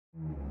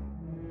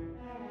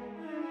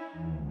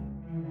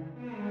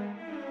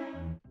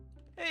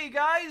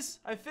guys.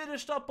 I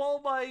finished up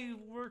all my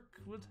work.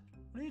 What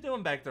are you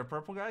doing back there,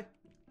 purple guy?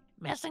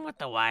 Messing with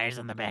the wires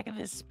on the back of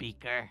this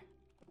speaker.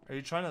 Are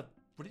you trying to?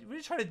 What are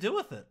you trying to do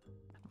with it?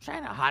 I'm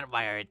trying to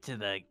hotwire it to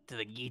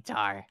the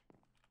guitar.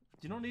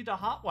 You don't need to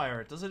hotwire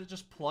it. Doesn't it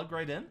just plug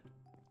right in?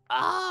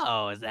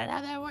 Oh, is that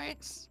how that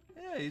works?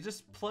 Yeah, you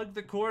just plug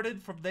the cord in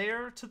from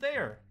there to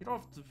there. You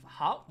don't have to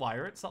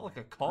hotwire it. It's not like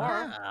a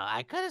car. Oh,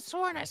 I could have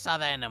sworn I saw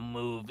that in a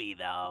movie,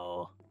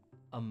 though.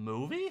 A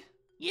movie?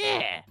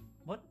 Yeah.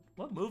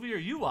 What movie are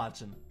you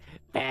watching?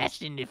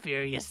 Fast and the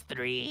Furious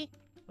 3.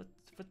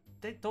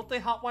 Don't they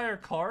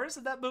hotwire cars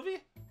in that movie?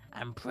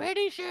 I'm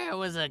pretty sure it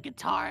was a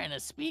guitar and a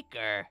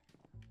speaker.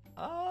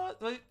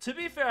 To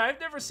be fair, I've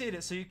never seen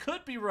it, so you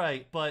could be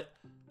right, but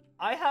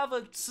I have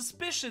a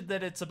suspicion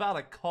that it's about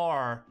a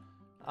car.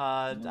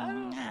 I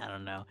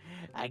don't know.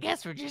 I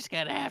guess we're just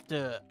gonna have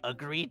to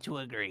agree to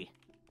agree.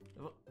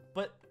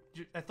 But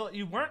I thought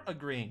you weren't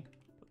agreeing.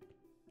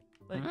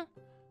 Like,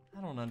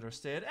 I don't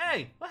understand.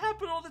 Hey, what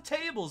happened to all the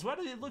tables? Why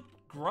do they look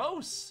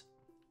gross?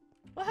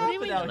 What do you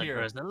happened mean out they look here?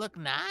 gross? They look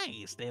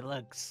nice. They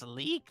look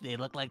sleek. They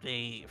look like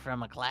they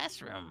from a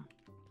classroom.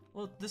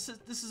 Well, this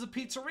is a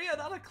pizzeria,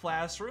 not a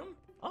classroom.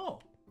 Oh,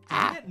 did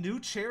we get new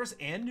chairs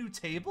and new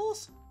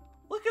tables?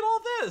 Look at all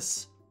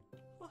this.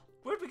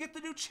 Where'd we get the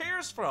new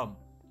chairs from?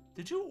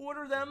 Did you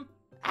order them?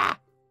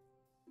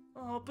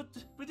 Oh, but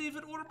we didn't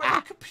even order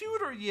my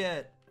computer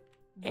yet.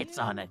 It's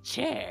on a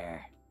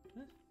chair.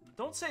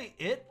 Don't say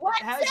it. What's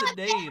It has a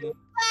name.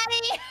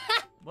 Buddy?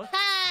 What?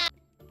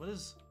 What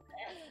is?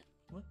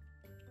 What?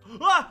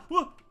 Ah!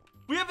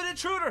 We have an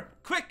intruder!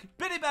 Quick,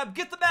 Biddy Bab,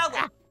 get the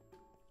mallet!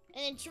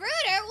 An intruder?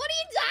 What are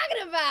you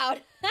talking about?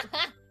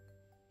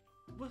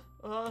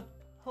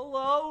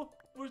 Hello?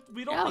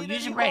 We don't need use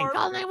any your brain. harm.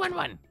 Call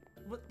 911.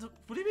 What do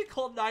you mean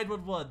call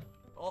 911?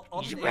 On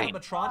Use the your brain.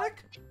 animatronic?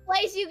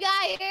 Place you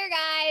got here,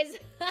 guys.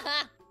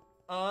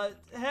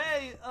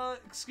 Hey,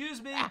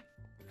 excuse me.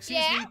 Excuse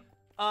Yeah? me.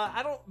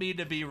 I don't mean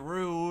to be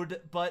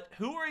rude, but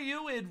who are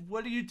you and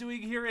what are you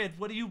doing here and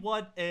what do you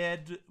want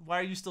and why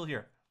are you still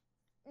here?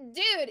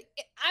 Dude,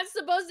 I'm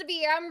supposed to be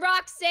here. I'm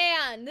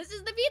Roxanne. This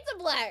is the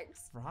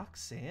Pizzaplex.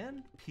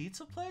 Roxanne?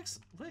 Pizzaplex?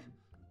 Wait,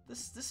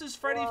 this is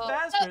Freddy Whoa.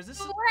 Fazbear's. So This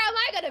is where am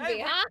I gonna Hey,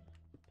 be, huh?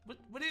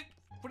 what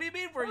do you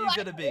mean where are Ooh, you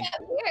gonna be? Yeah,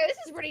 here. This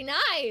is pretty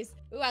nice.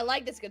 Ooh, I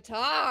like this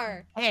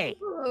guitar. Hey,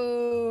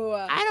 Ooh.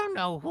 I don't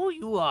know who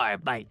you are,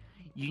 but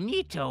you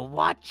need to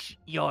watch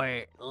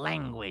your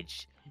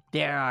language.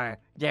 There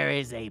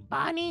is a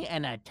Bonnie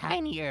and a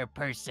tinier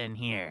person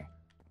here.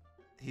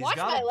 He's Watch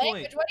got my a point.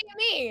 language. What do you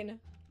mean?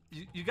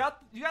 You got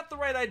the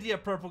right idea,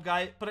 purple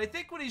guy, but I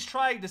think what he's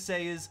trying to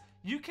say is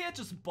you can't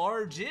just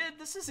barge in.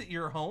 This isn't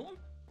your home.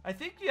 I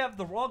think you have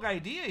the wrong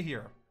idea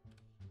here.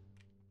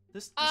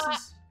 This I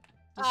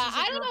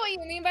don't know what you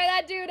mean by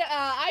that, dude.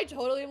 I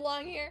totally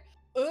belong here.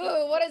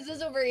 Ooh, what is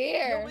this over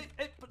here? No, wait,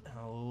 but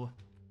no.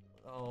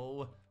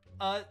 Oh.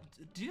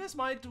 Do you guys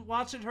mind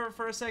watching her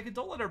for a second?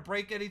 Don't let her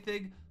break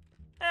anything.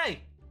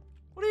 Hey,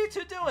 what are you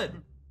two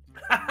doing?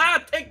 Haha,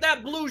 take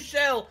that blue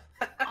shell!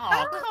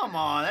 Oh, come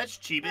on, that's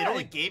cheap. It Hey.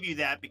 only gave you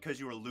that because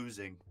you were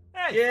losing.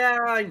 Hey, Yeah,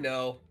 I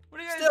know.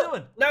 what are you guys Still,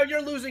 doing? now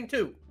you're losing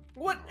too.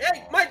 What?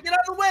 Hey, Mike, get out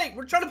of the way!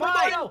 We're trying to put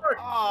Fine. Mario Kart.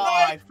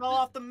 Oh, I fell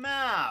off the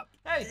map.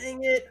 Hey,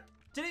 Dang it!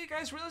 didn't you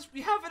guys realize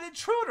we have an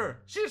intruder?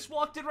 She just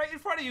walked in right in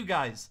front of you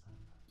guys.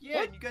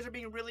 Yeah, and you guys are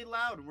being really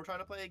loud, and we're trying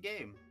to play a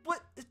game.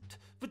 What?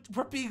 But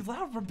we're being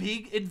loud. We're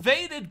being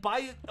invaded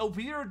by a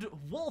weird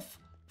wolf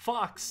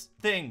fox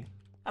thing.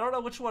 I don't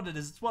know which one it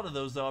is. It's one of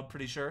those, though, I'm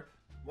pretty sure.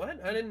 What?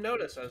 I didn't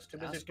notice. I was too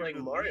busy Ask her playing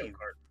to Mario leave.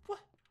 Kart. What?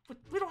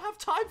 We don't have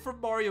time for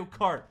Mario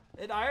Kart.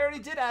 And I already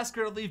did ask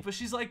her to leave, but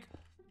she's like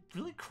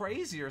really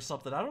crazy or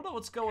something. I don't know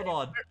what's going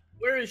on.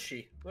 Where is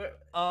she? Where?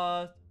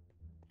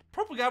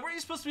 Purple guy, weren't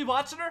you supposed to be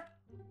watching her?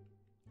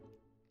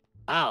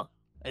 Oh,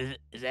 is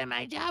that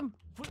my job?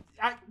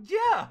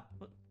 Yeah.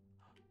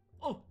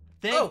 Oh,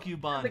 thank you,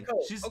 Bonnie.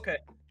 Nicole. She's Okay.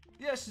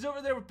 Yeah, she's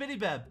over there with Biddy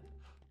Bab.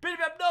 Biddy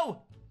Bab,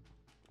 no!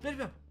 Biddy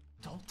Bab,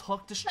 don't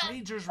talk to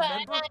strangers,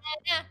 remember?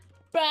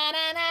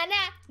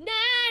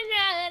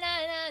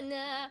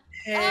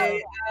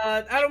 Hey,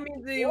 I don't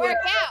mean to Work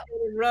out.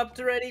 interrupt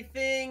or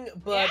anything,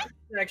 but Yeah? this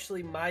is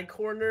actually my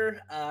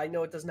corner. I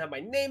know it doesn't have my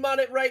name on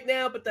it right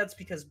now, but that's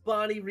because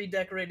Bonnie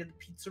redecorated the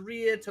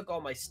pizzeria, took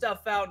all my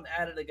stuff out, and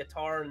added a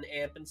guitar and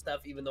amp and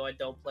stuff, even though I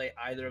don't play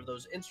either of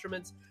those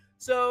instruments.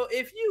 So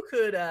if you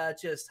could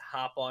just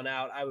hop on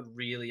out, I would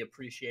really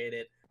appreciate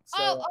it.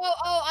 So,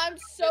 Oh, I'm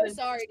so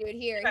sorry, dude.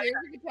 Here's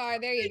your guitar.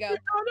 There you go.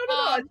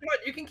 No.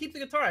 You can keep the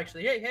guitar,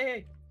 actually.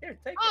 Hey. Here,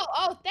 take it.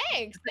 Oh,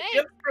 thanks.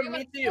 Gift from Pretty me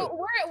much- to you. so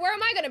where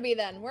am I gonna be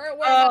then? Where am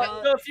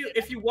I? So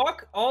if you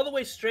walk all the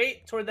way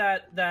straight toward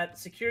that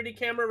security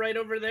camera right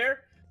over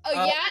there, Oh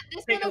yeah,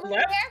 this take one a over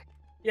left. there.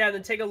 Yeah,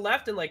 then take a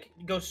left and like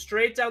go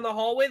straight down the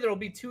hallway. There'll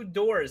be 2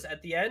 doors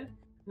at the end. And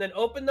then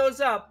open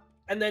those up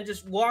and then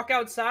just walk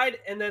outside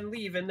and then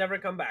leave and never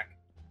come back.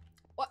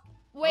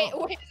 Wait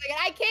Oh. a second.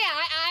 I can't.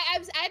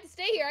 I have to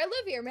stay here. I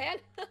live here, man.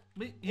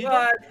 You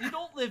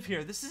don't live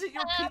here. This isn't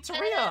your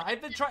pizzeria.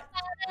 I've been trying.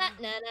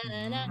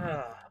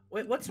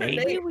 Wait, what's her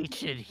Maybe name? we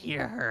should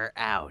hear her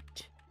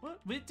out. What?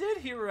 We did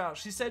hear her out.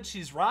 She said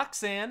she's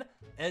Roxanne,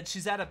 and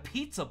she's at a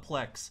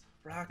Pizzaplex.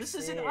 This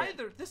isn't Roxanne.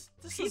 either. This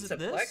isn't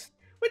Pizzaplex? this.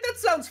 Wait, that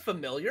sounds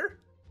familiar.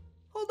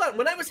 Hold on.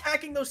 When I was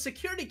hacking those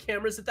security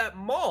cameras at that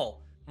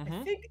mall, I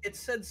think it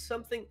said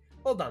something.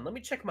 Hold on. Let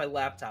me check my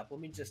laptop. Let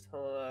me just.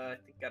 I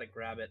think gotta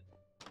grab it.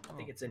 I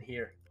think it's in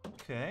here.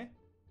 Okay.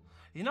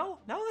 You know,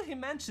 now that he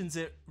mentions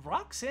it,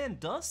 Roxanne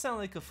does sound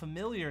like a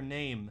familiar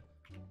name.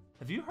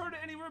 Have you heard it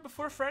anywhere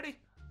before, Freddy?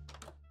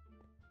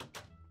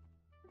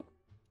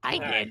 I All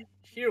did. right,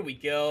 here we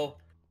go.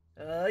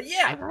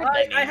 Yeah, I've heard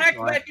that I name hacked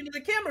before. back into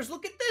the cameras.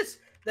 Look at this.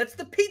 That's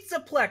the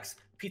Pizzaplex.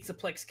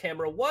 Pizzaplex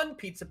camera 1,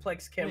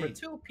 Pizzaplex camera Wait.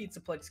 2,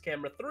 Pizzaplex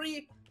camera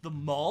 3. The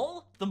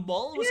mall? The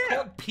mall was Yeah.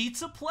 called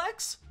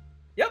Pizzaplex?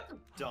 Yep,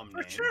 Dumb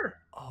for name. sure.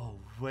 Oh,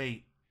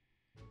 wait.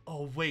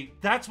 Oh, wait.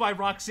 That's why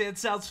Roxanne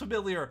sounds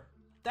familiar.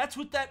 That's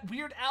what that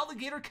weird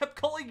alligator kept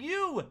calling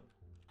you.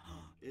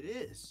 It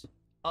is.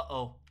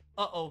 Uh-oh.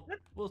 Uh-oh.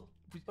 Well,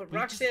 But we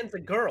just- Roxanne's a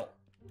girl.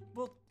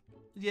 well,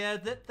 yeah,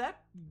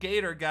 that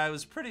gator guy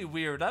was pretty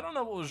weird. I don't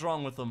know what was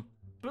wrong with him.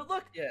 But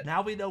look, Yeah.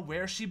 now we know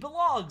where she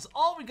belongs.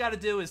 All we gotta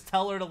do is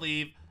tell her to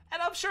leave,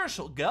 and I'm sure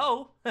she'll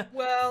go.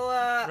 Well,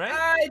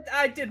 Right?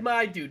 I did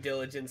my due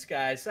diligence,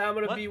 guys. I'm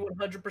gonna What? be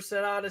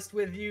 100% honest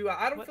with you.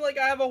 I don't What? feel like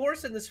I have a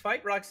horse in this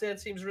fight. Roxanne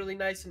seems really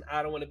nice, and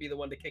I don't want to be the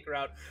one to kick her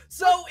out.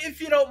 So,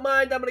 if you don't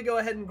mind, I'm gonna go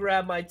ahead and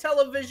grab my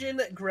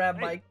television, grab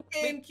Hey, my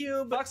wait,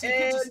 GameCube, Foxy,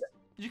 and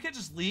you can't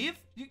just leave?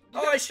 You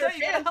Oh, gotta I sure stay,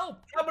 you gotta can. help.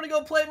 I'm gonna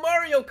go play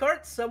Mario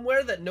Kart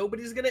somewhere that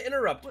nobody's gonna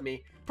interrupt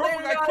me. Purple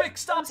Later, guy, guys. quick,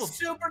 stop him.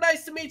 Super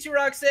nice to meet you,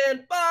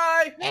 Roxanne.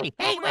 Bye. Hey,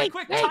 Purple guy, wait,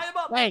 quick, wait, tie him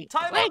up. wait,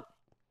 Tie him wait. up.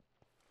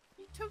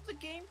 You took the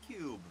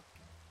GameCube.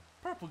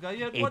 Purple guy,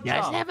 you had It one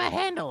does job. have a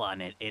handle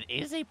on it. It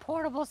is a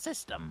portable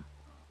system.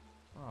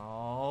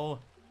 Oh.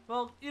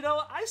 Well, you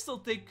know, I still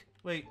think...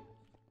 Wait,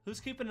 who's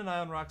keeping an eye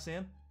on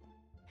Roxanne?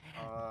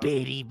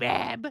 Biddy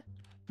Bab.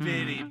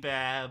 Biddy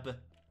Bab.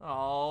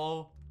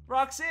 Oh.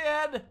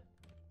 Roxanne!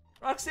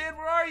 Roxanne,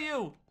 where are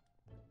you?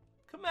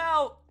 Come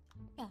out.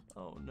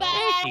 Oh, no.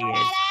 There she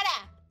is.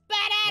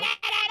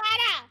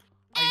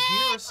 I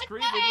hear her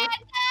screaming.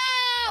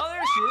 Oh,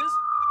 there she is.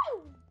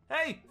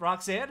 Hey,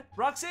 Roxanne.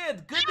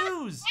 Roxanne, good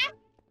news.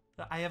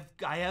 I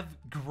have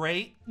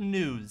great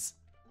news.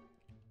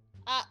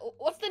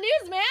 What's the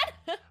news,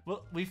 man?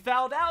 Well, we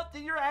found out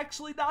that you're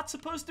actually not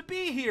supposed to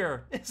be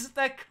here. Isn't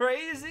that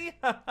crazy?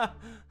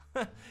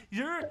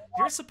 You're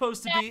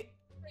supposed to be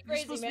you're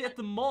Crazy, supposed to man. be at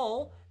the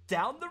mall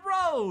down the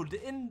road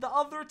in the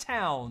other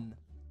town.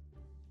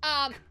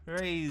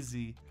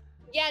 Crazy.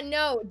 Yeah,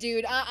 no,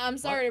 dude. I'm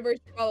sorry to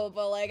burst your bubble,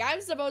 but like, I'm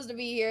supposed to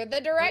be here.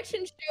 The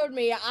direction showed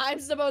me I'm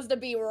supposed to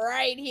be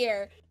right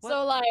here.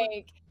 So What?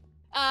 like,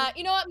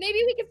 you know what?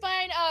 Maybe we can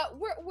find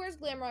where's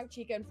Glamrock,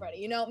 Chica, and Freddy?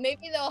 You know,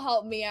 maybe they'll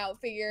help me out,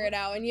 figure it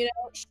out, and you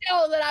know,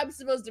 show that I'm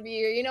supposed to be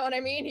here. You know what I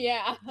mean?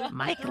 Yeah.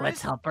 Mike, There let's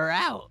is- help her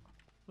out.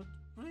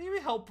 What do you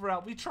mean help her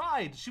out? We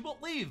tried. She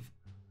won't leave.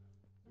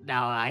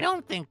 No, I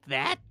don't think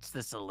that's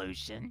the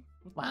solution.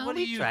 Why What don't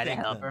do we you try to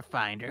think, help then? her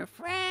find her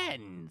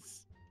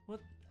friends? What?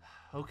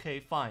 Okay,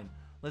 fine.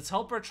 Let's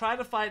help her try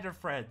to find her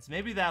friends.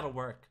 Maybe that'll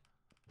work.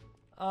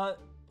 Well,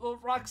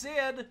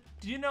 Roxanne,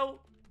 do you know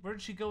where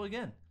did she go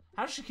again?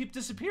 How does she keep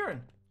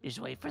disappearing? Just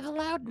wait for the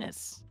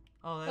loudness.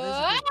 Oh, that is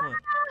a good point.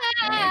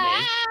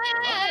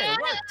 Okay, it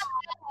worked.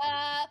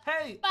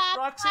 Hey,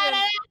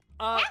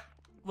 Roxanne.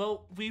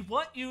 Well, we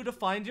want you to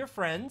find your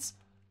friends.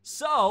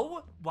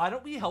 So, why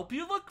don't we help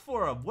you look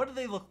for them? What do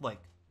they look like?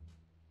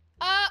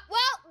 Well,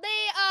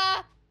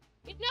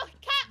 they, you know,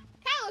 kind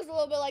of looks a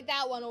little bit like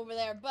that one over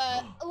there,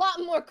 but a lot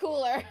more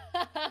cooler.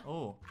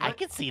 Oh, I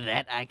can see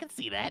that. I can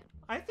see that.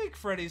 I think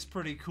Freddy's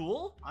pretty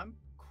cool. I'm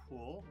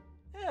cool.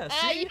 Yeah,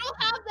 see? You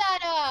don't have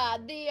that,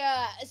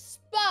 the,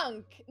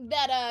 spunk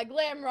that,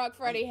 Glamrock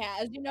Freddy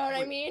has. You know what I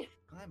Wait. mean?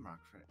 Glamrock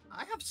Freddy.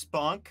 I have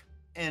spunk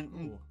and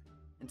Ooh.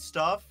 and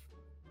stuff.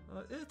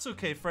 It's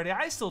okay, Freddy.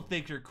 I still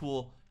think you're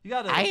cool. You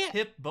got a I-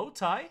 hip bow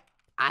tie.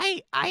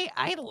 I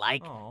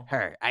like Oh.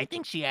 her. I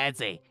think she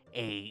adds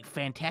a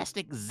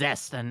fantastic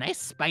zest, a nice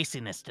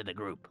spiciness to the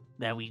group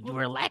that we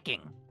were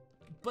lacking.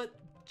 But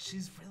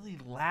she's really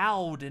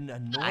loud and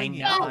annoying.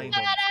 know. Kind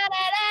of.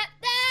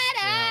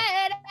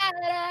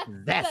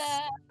 Zest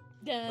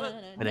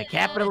with a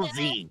capital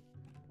Z.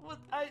 What?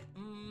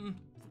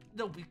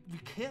 No, we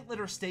can't let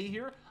her stay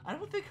here. I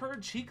don't think her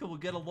and Chica will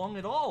get along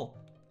at all.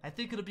 I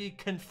think it'll be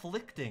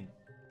conflicting.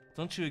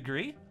 Don't you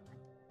agree?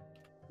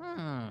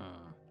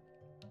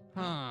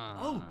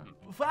 Oh,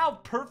 wow,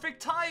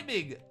 perfect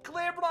timing.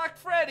 Glamrock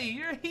Freddy,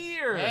 you're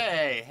here.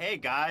 Hey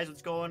guys,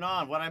 what's going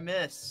on? What I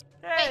miss?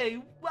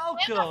 Hey,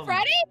 welcome.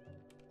 Freddy?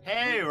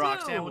 Hey, We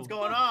Roxanne, do. what's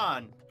going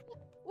on?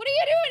 What are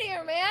you doing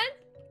here, man?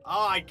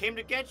 Oh, I came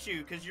to get you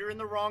because you're in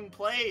the wrong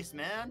place,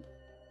 man.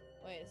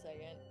 Wait a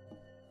second.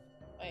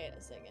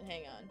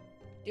 Hang on.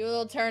 Do a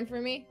little turn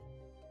for me.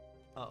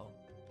 Uh-oh.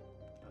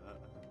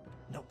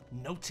 No,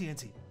 no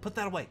TNT. Put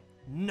that away.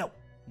 No,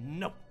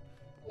 no.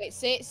 Wait,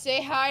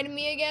 say hi to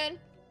me again.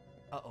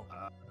 Uh-oh.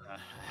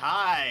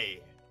 Hi.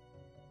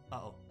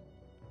 Uh-oh.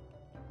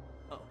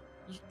 Uh-oh.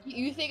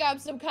 You think I'm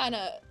some kind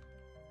of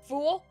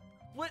fool?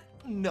 What?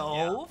 No,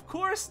 Yeah. of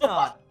course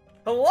not.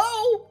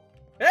 Hello?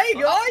 Hey,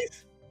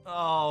 guys!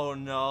 Oh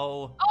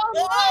no. Oh,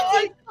 Oh,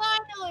 Monty,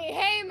 finally!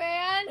 Hey,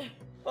 man!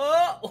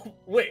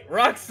 Wait,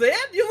 Roxanne?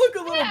 You look a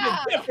little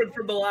Yeah. bit different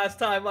from the last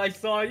time I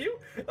saw you.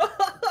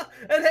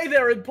 And hey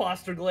there,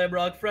 imposter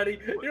Glamrock Freddy.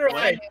 You're What?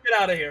 right.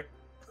 Get out of here.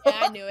 Yeah,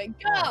 I knew it.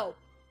 Go!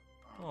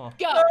 Oh,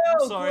 Go!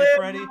 I'm sorry,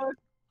 Freddy.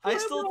 I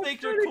still Glamrock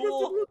think you're Freddy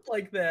cool. doesn't look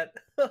like that.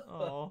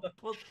 Oh,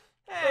 well,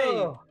 hey,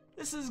 Oh.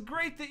 this is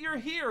great that you're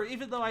here,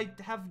 even though I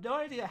have no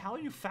idea how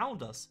you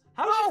found us.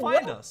 How did Oh, you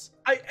find well, us?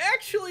 I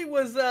actually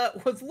was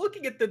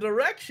looking at the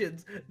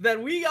directions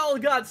that we all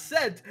got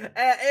sent,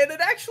 and it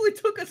actually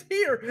took us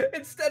here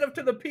instead of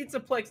to the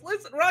Pizzaplex.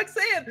 Listen,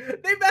 Roxanne,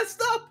 they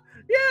messed up.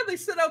 Yeah, they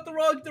sent out the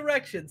wrong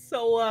directions.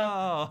 So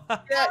Oh,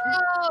 yeah,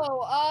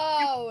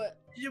 Oh!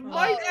 you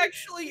might Oh.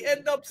 actually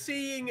end up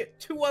seeing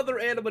 2 other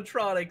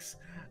animatronics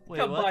wait,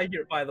 come what? by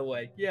here. By the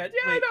way, yeah,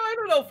 Wait. I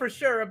don't know for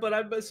sure, but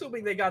I'm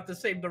assuming they got the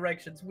same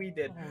directions we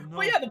did. Oh, no.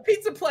 But yeah, the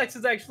Pizzaplex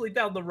is actually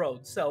down the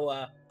road.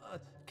 So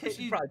Can should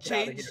you probably get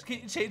outta change? Can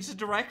you change the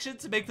direction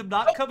to make them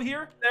not come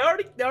here?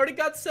 they already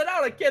got sent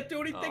out. I can't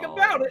do anything Oh,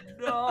 about it.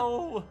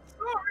 No.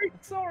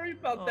 Sorry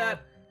about Oh,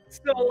 that.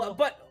 So, no.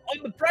 but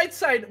on the bright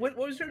side, what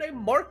was your name?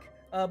 Mark?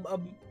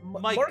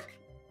 Mike. Mark?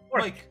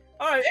 Mike.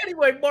 All right.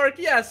 Anyway, Mark.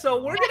 Yeah.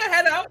 So we're gonna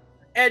head out,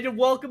 and you're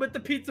welcome at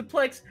the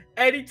Pizzaplex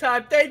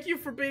anytime. Thank you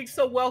for being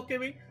so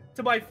welcoming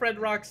to my friend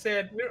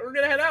Roxanne. We're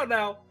gonna head out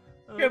now.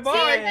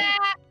 Goodbye.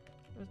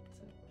 Okay.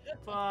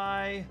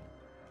 Bye.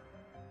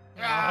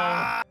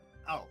 Ah!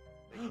 Oh.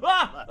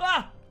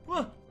 Ah!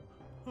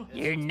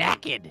 You're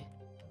naked.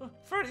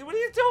 Freddy, what are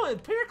you doing?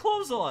 Put your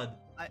clothes on.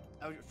 I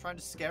was trying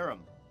to scare him.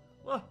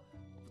 What?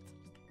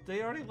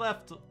 They already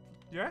left.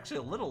 You're actually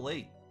a little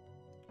late.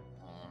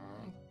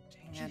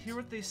 Did you hear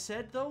what they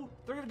said, though?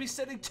 They're going to be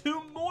sending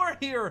 2 more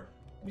here.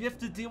 We have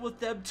to deal with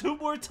them 2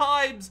 more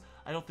times.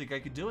 I don't think I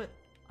could do it.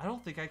 I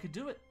don't think I could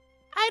do it.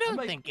 I don't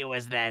might- think it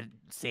was that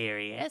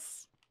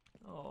serious.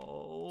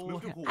 Oh.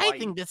 Move to I Hawaii.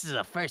 think this is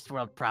a first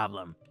world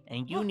problem,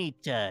 and you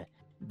need to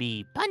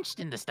be punched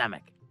in the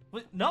stomach.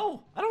 Wait,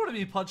 no, I don't want to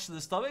be punched in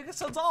the stomach. That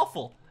sounds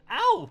awful.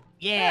 Ow.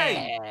 Yeah,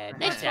 Hey, I'm not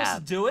nice supposed to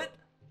job. do it.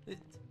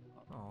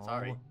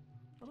 Sorry.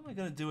 What am I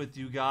going to do with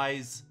you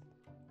guys?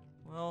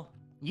 Well,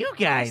 You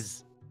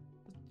guys.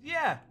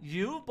 yeah,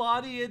 you,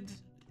 Bonnie, and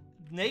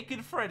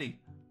Naked Freddy.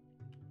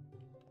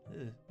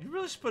 You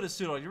really should put a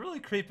suit on. You're really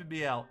creeping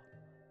me out.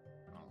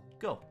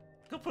 Go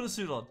put a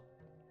suit on.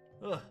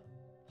 Ugh,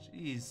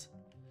 jeez.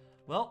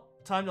 Well,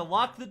 time to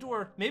lock the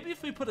door. Maybe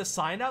if we put a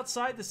sign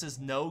outside that says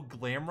no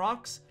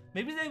Glamrocks,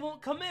 maybe they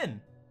won't come in,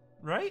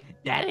 right?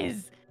 That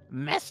is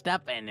messed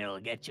up, and it'll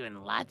get you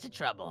in lots of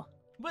trouble.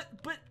 But,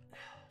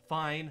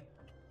 fine.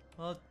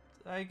 Well,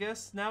 I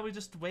guess now we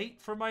just wait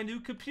for my new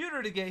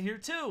computer to get here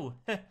too.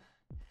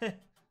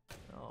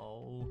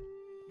 Oh,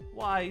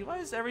 why? Why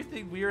does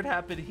everything weird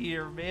happen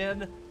here,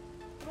 man?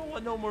 I don't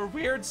want no more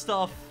weird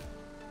stuff.